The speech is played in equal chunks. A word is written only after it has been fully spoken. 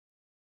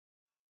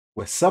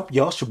What's up,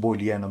 y'all? It's your boy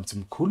Leon. I'm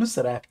some coolest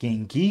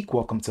s.a.geek geek.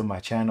 Welcome to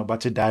my channel.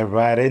 About to dive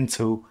right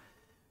into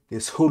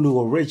this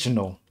Hulu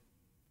original.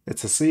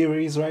 It's a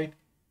series, right?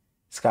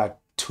 It's got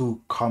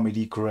two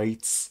comedy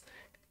greats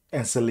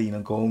and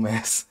Selena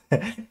Gomez.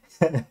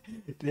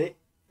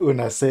 When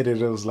I said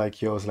it, it was like,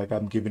 yo, it's like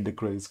I'm giving the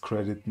greatest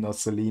credit, not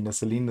Selena.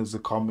 Selena's a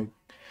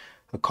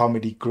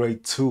comedy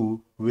great too.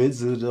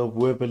 Wizard of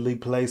Waverly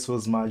Place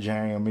was my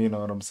jam. You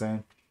know what I'm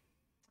saying?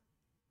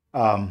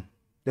 Um,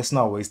 let's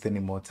not waste any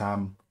more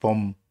time.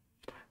 From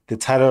the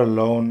title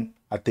alone,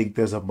 I think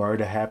there's a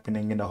murder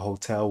happening in a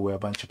hotel where a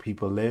bunch of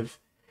people live,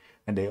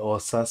 and they all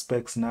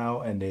suspects now,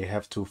 and they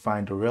have to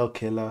find the real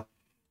killer.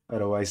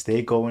 Otherwise,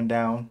 they going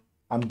down.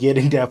 I'm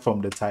getting that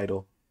from the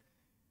title.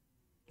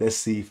 Let's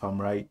see if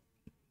I'm right.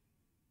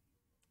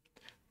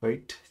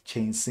 Wait,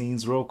 change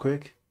scenes real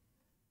quick.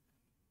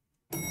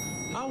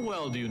 How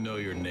well do you know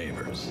your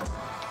neighbors?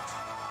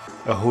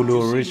 A Hulu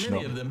You see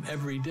original. many of them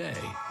every day.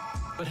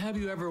 But have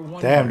you ever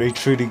wondered Damn, they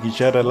treating each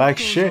other like what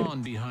goes shit.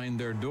 on behind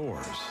their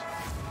doors?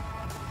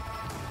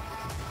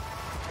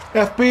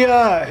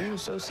 FBI! Are you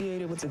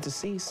associated with the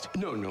deceased?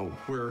 No,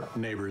 we're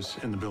neighbors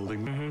in the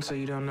building. So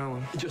you don't know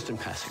him? Just in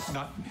passing.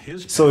 Not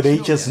his. So they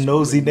No, just yes,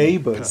 nosy we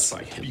neighbors. passed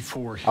by him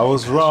before he I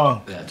was passed.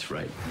 wrong. That's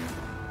right.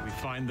 We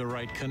find the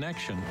right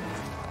connection,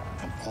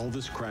 And all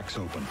this cracks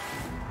open.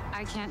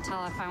 I can't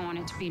tell if I want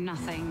it to be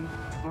nothing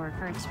or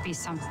for it to be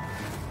something.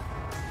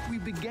 We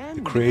began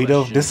with Creator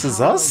of the question, This Is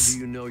how well Us? do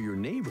you know your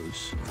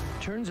neighbors?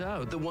 Turns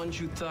out the ones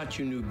you thought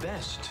you knew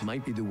best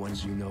might be the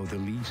ones you know the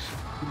least.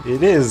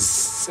 It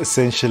is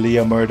essentially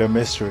a murder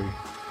mystery.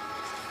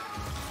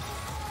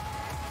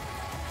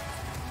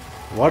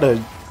 What a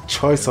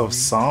choice of true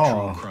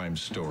song. crime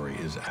story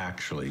is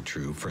actually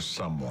true for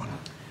someone.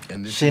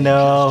 And this She is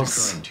knows.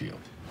 just occurring to you.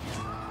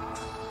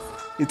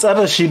 It's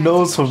either She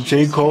Knows from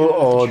J. Cole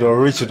or the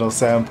original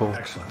sample.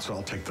 Excellent. So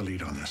I'll take the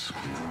lead on this.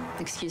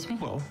 Excuse me?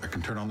 Well, I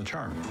can turn on the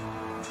charm.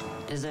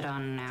 Is it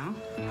on now?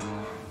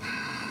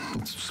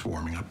 It's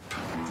warming up.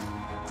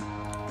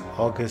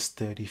 August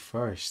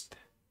 31st.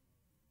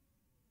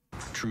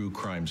 True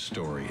crime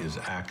story is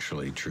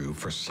actually true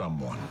for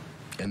someone.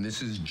 And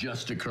this is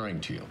just occurring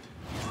to you.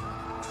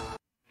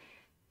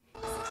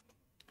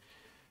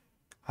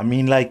 I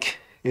mean, like,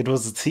 it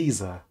was a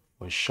teaser,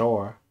 for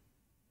sure.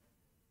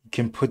 You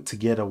can put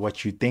together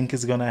what you think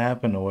is gonna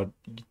happen or what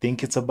you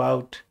think it's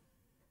about.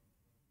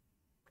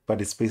 But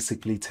it's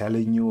basically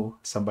telling you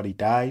somebody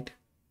died.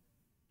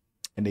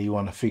 And then you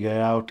want to figure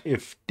out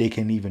if they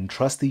can even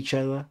trust each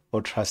other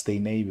or trust their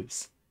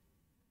neighbors.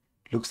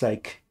 Looks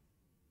like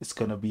it's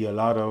gonna be a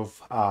lot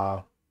of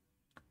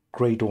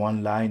great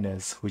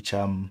one-liners, which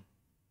I'm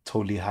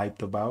totally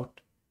hyped about.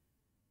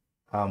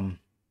 Like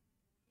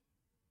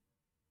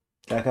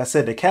I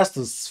said, the cast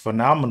is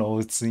phenomenal,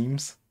 it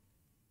seems.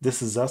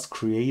 This Is Us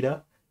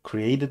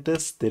created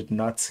this, did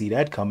not see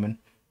that coming.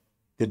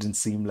 Didn't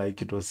seem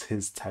like it was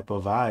his type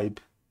of vibe.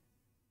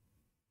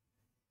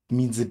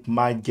 Means it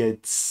might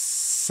get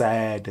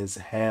sad as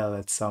hell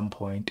at some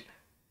point.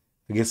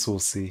 I guess we'll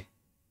see.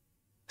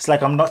 It's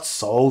like I'm not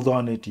sold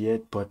on it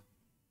yet, but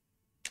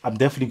I'm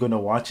definitely gonna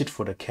watch it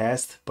for the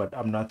cast, but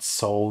I'm not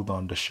sold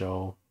on the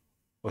show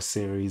or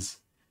series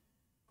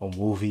or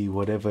movie,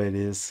 whatever it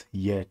is,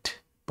 yet.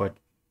 But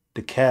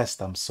the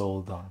cast I'm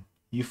sold on.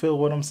 You feel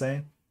what I'm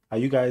saying? Are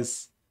you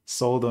guys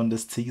sold on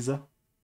this teaser?